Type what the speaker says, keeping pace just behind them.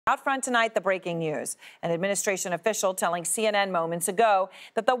Out front tonight, the breaking news. An administration official telling CNN moments ago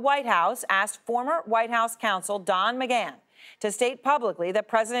that the White House asked former White House counsel Don McGahn to state publicly that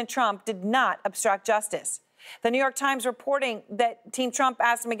President Trump did not obstruct justice. The New York Times reporting that Team Trump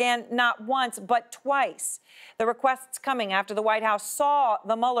asked McGahn not once, but twice. The request's coming after the White House saw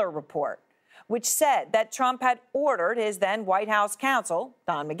the Mueller report, which said that Trump had ordered his then White House counsel,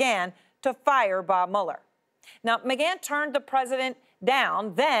 Don McGahn, to fire Bob Mueller. Now, McGahn turned the president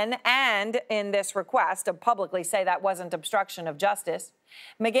down then and in this request to publicly say that wasn't obstruction of justice.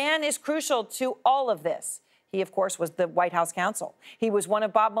 McGahn is crucial to all of this. He, of course, was the White House counsel. He was one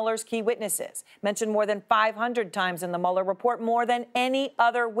of Bob Mueller's key witnesses, mentioned more than 500 times in the Mueller report, more than any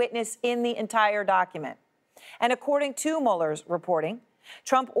other witness in the entire document. And according to Mueller's reporting,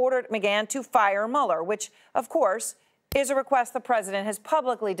 Trump ordered McGahn to fire Mueller, which, of course, is a request the president has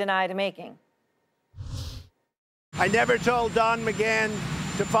publicly denied making. I never told Don McGahn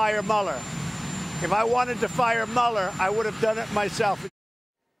to fire Mueller. If I wanted to fire Mueller, I would have done it myself.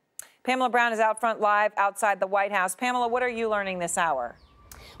 Pamela Brown is out front live outside the White House. Pamela, what are you learning this hour?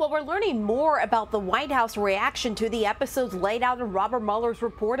 Well, we're learning more about the White House reaction to the episodes laid out in Robert Mueller's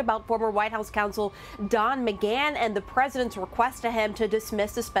report about former White House counsel Don McGahn and the president's request to him to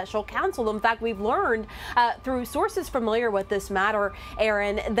dismiss the special counsel. In fact, we've learned through sources familiar with this matter,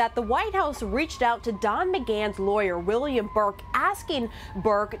 Aaron, that the White House reached out to Don McGahn's lawyer, William Burke, asking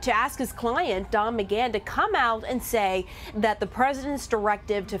Burke to ask his client, Don McGahn, to come out and say that the president's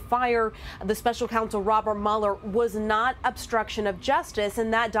directive to fire the special counsel Robert Mueller was not obstruction of justice,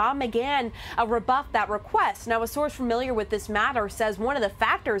 and that Don McGahn rebuffed that request. Now, a source familiar with this matter says one of the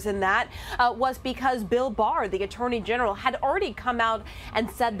factors in that was because Bill Barr, the Attorney General, had already come out and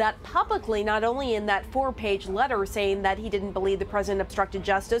said that publicly, not only in that 4-page letter saying that he didn't believe the president obstructed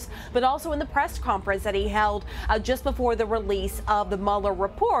justice, but also in the press conference that he held just before the release of the Mueller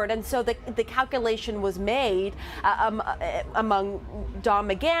report. And so the calculation was made among Don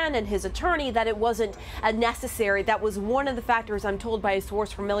McGahn and his attorney that it wasn't necessary. That was one of the factors, I'm told by a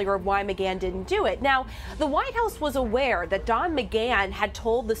source familiar of why McGahn didn't do it. Now, the White House was aware that Don McGahn had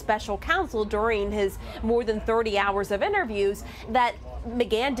told the special counsel during his more than 30 hours of interviews that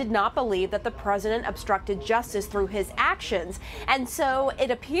McGahn did not believe that the president obstructed justice through his actions. And so it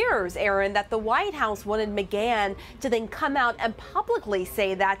appears, Aaron, that the White House wanted McGahn to then come out and publicly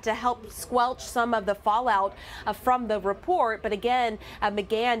say that to help squelch some of the fallout from the report. But again,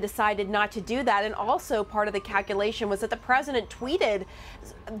 McGahn decided not to do that. And also part of the calculation was that the president tweeted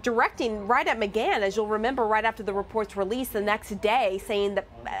directing right at McGahn, as you'll remember, right after the report's release the next day, saying that,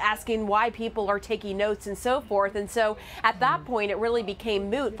 asking why people are taking notes and so forth. And so at that point, it really became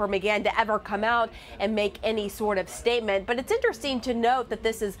moot for McGahn to ever come out and make any sort of statement. But it's interesting to note that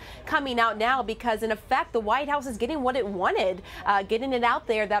this is coming out now because, in effect, the White House is getting what it wanted, getting it out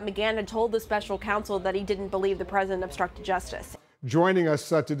there that McGahn had told the special counsel that he didn't believe the president obstructed justice. Joining us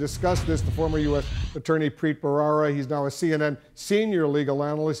to discuss this, the former U.S. Attorney Preet Bharara. He's now a CNN senior legal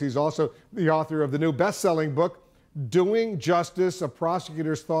analyst. He's also the author of the new best-selling book, Doing Justice, A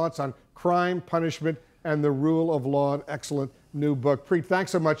Prosecutor's Thoughts on Crime, Punishment, and the Rule of Law. An excellent new book. Preet, thanks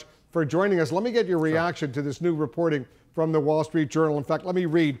so much for joining us. Let me get your reaction to this new reporting from the Wall Street Journal. In fact, let me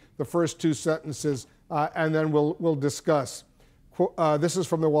read the first 2 sentences, and then we'll discuss. This is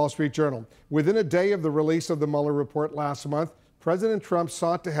from the Wall Street Journal. Within a day of the release of the Mueller report last month, President Trump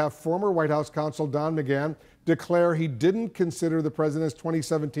sought to have former White House counsel Don McGahn declare he didn't consider the president's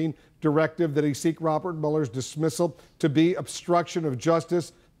 2017 directive that he seek Robert Mueller's dismissal to be obstruction of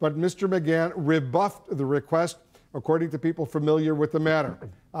justice, but Mr. McGahn rebuffed the request, according to people familiar with the matter.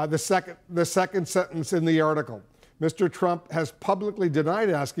 The second sentence in the article. Mr. Trump has publicly denied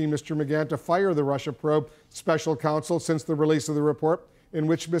asking Mr. McGahn to fire the Russia probe special counsel since the release of the report, in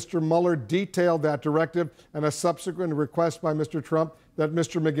which Mr. Mueller detailed that directive, and a subsequent request by Mr. Trump that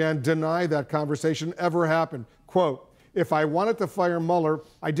Mr. McGahn deny that conversation ever happened. Quote, if I wanted to fire Mueller,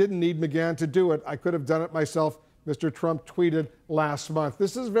 I didn't need McGahn to do it. I could have done it myself, Mr. Trump tweeted last month.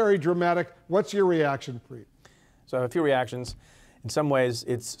 This is very dramatic. What's your reaction, Preet? So a few reactions. In some ways,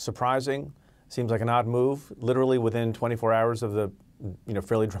 it's surprising. Seems like an odd move. Literally within 24 hours of the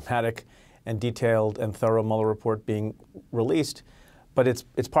fairly dramatic and detailed and thorough Mueller report being released. But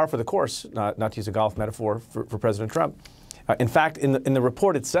it's par for the course, not to use a golf metaphor, for President Trump. In fact, in the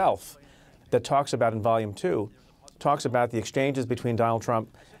report itself that talks about in Volume 2, talks about the exchanges between Donald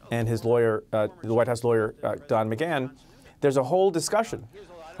Trump and his lawyer, the White House lawyer, Don McGahn. There's a whole discussion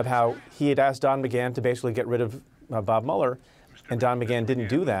of how he had asked Don McGahn to basically get rid of Bob Mueller, and Don McGahn didn't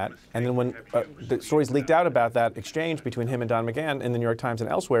do that. And then when the stories leaked out about that exchange between him and Don McGahn in the New York Times and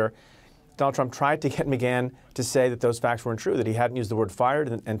elsewhere, Donald Trump tried to get McGahn to say that those facts weren't true, that he hadn't used the word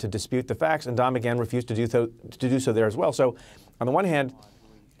fired and to dispute the facts, and Don McGahn refused to do so there as well. So on the one hand,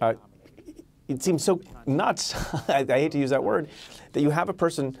 it seems so nuts, I hate to use that word, that you have a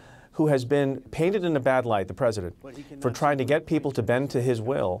person who has been painted in a bad light, the president, for trying to get people to bend to his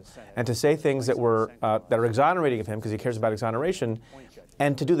will and to say things that were that are exonerating of him because he cares about exoneration,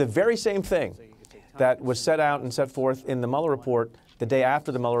 and to do the very same thing that was set out and set forth in the Mueller report the day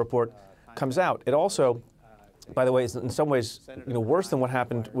after the Mueller report comes out. It also, by the way, is in some ways worse than what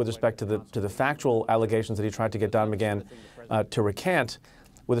happened with respect to the factual allegations that he tried to get Don McGahn to recant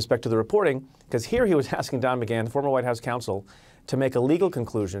with respect to the reporting, because here he was asking Don McGahn, the former White House counsel, to make a legal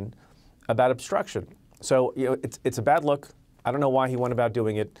conclusion about obstruction. So it's a bad look. I don't know why he went about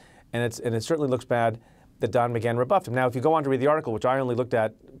doing it, and it certainly looks bad that Don McGahn rebuffed him. Now, if you go on to read the article, which I only looked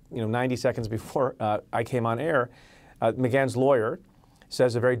at 90 seconds before I came on air, McGahn's lawyer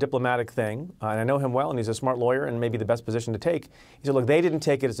says a very diplomatic thing, and I know him well, and he's a smart lawyer and maybe the best position to take. He said, look, they didn't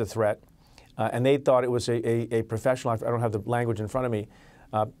take it as a threat, and they thought it was a professional, I don't have the language in front of me,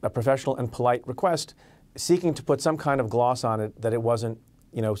 a professional and polite request, seeking to put some kind of gloss on it that it wasn't,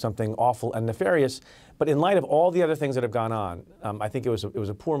 something awful and nefarious. But in light of all the other things that have gone on, I think it was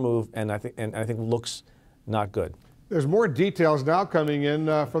a poor move, and I think looks not good. There's more details now coming in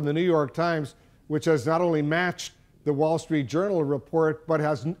from the New York Times, which has not only matched the Wall Street Journal report, but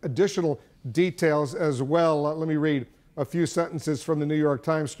has additional details as well. Let me read a few sentences from the New York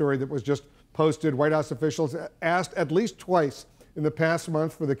Times story that was just posted. White House officials asked at least twice in the past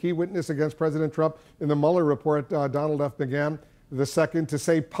month for the key witness against President Trump in the Mueller report, Donald F. McGahn II, to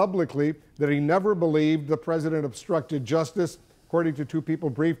say publicly that he never believed the president obstructed justice. According to two people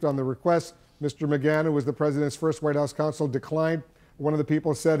briefed on the request, Mr. McGahn, who was the president's first White House counsel, declined. One of the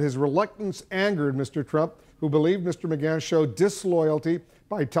people said his reluctance angered Mr. Trump, who believed Mr. McGahn showed disloyalty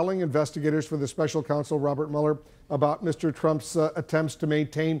by telling investigators for the special counsel, Robert Mueller, about Mr. Trump's attempts to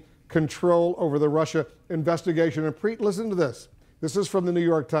maintain control over the Russia investigation. And Preet, listen to this. This is from the New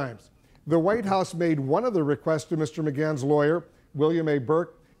York Times. The White House made one of the requests to Mr. McGahn's lawyer, William A.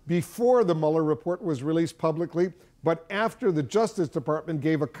 Burke, before the Mueller report was released publicly, but after the Justice Department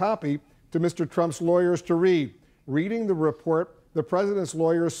gave a copy to Mr. Trump's lawyers to read. Reading the report, the president's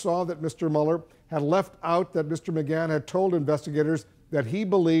lawyers saw that Mr. Mueller had left out that Mr. McGahn had told investigators that he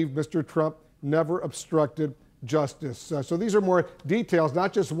believed Mr. Trump never obstructed justice. So these are more details,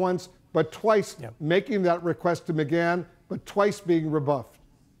 not just once, but twice making that request to McGahn, but twice being rebuffed.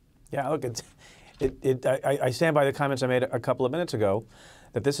 Yeah, look, I stand by the comments I made a couple of minutes ago,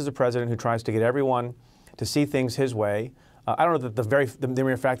 that this is a president who tries to get everyone to see things his way. I don't know that the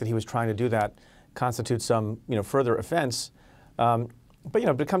mere fact that he was trying to do that constitutes some further offense, but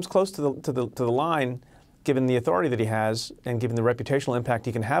it comes close to the line, given the authority that he has and given the reputational impact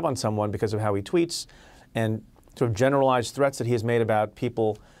he can have on someone because of how he tweets and sort of generalized threats that he has made about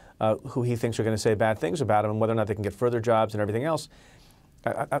people who he thinks are going to say bad things about him and whether or not they can get further jobs and everything else.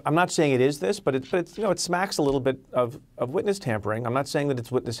 I'm not saying it is this, but it smacks a little bit of witness tampering. I'm not saying that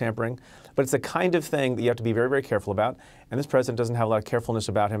it's witness tampering, but it's the kind of thing that you have to be very, very careful about. And this president doesn't have a lot of carefulness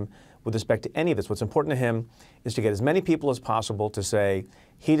about him with respect to any of this. What's important to him is to get as many people as possible to say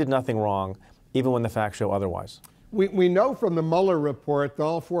he did nothing wrong, even when the facts show otherwise. We know from the Mueller report,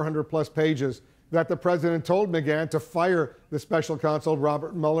 all 400-plus pages, that the president told McGahn to fire the special counsel,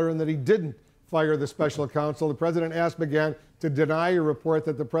 Robert Mueller, and that he didn't fire the special counsel. The president asked McGahn to deny a report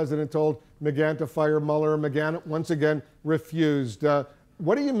that the president told McGahn to fire Mueller. McGahn once again refused.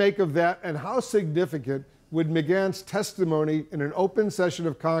 What do you make of that, and how significant would McGahn's testimony in an open session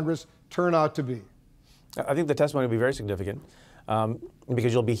of Congress turn out to be? I think the testimony will be very significant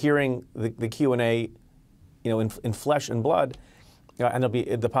because you'll be hearing the Q&A, in flesh and blood, and there'll be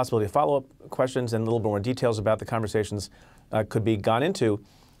the possibility of follow-up questions and a little bit more details about the conversations could be gone into.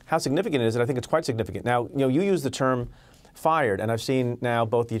 How significant it is, and I think it's quite significant. Now, you use the term fired, and I've seen now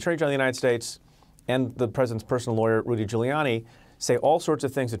both the Attorney General of the United States and the president's personal lawyer, Rudy Giuliani, say all sorts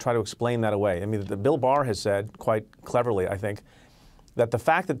of things to try to explain that away. I mean, Bill Barr has said, quite cleverly, I think, that the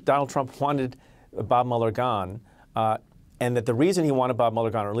fact that Donald Trump wanted Bob Mueller gone, and that the reason he wanted Bob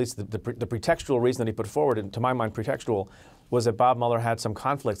Mueller gone, or at least the pretextual reason that he put forward, and to my mind pretextual, was that Bob Mueller had some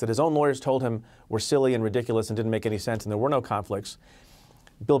conflicts that his own lawyers told him were silly and ridiculous and didn't make any sense, and there were no conflicts.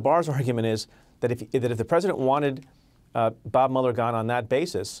 Bill Barr's argument is that if the president wanted Bob Mueller gone on that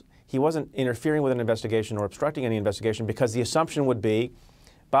basis, he wasn't interfering with an investigation or obstructing any investigation, because the assumption would be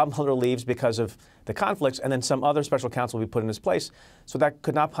Bob Mueller leaves because of the conflicts, and then some other special counsel will be put in his place. So that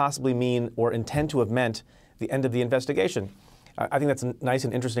could not possibly mean or intend to have meant the end of the investigation. I think that's a nice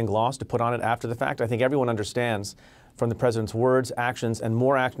and interesting gloss to put on it after the fact. I think everyone understands from the president's words, actions, and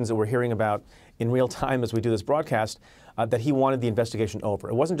more actions that we're hearing about in real time as we do this broadcast, that he wanted the investigation over.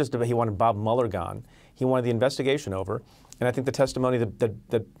 It wasn't just that he wanted Bob Mueller gone. He wanted the investigation over. And I think the testimony that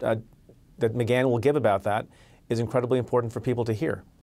McGahn will give about that is incredibly important for people to hear.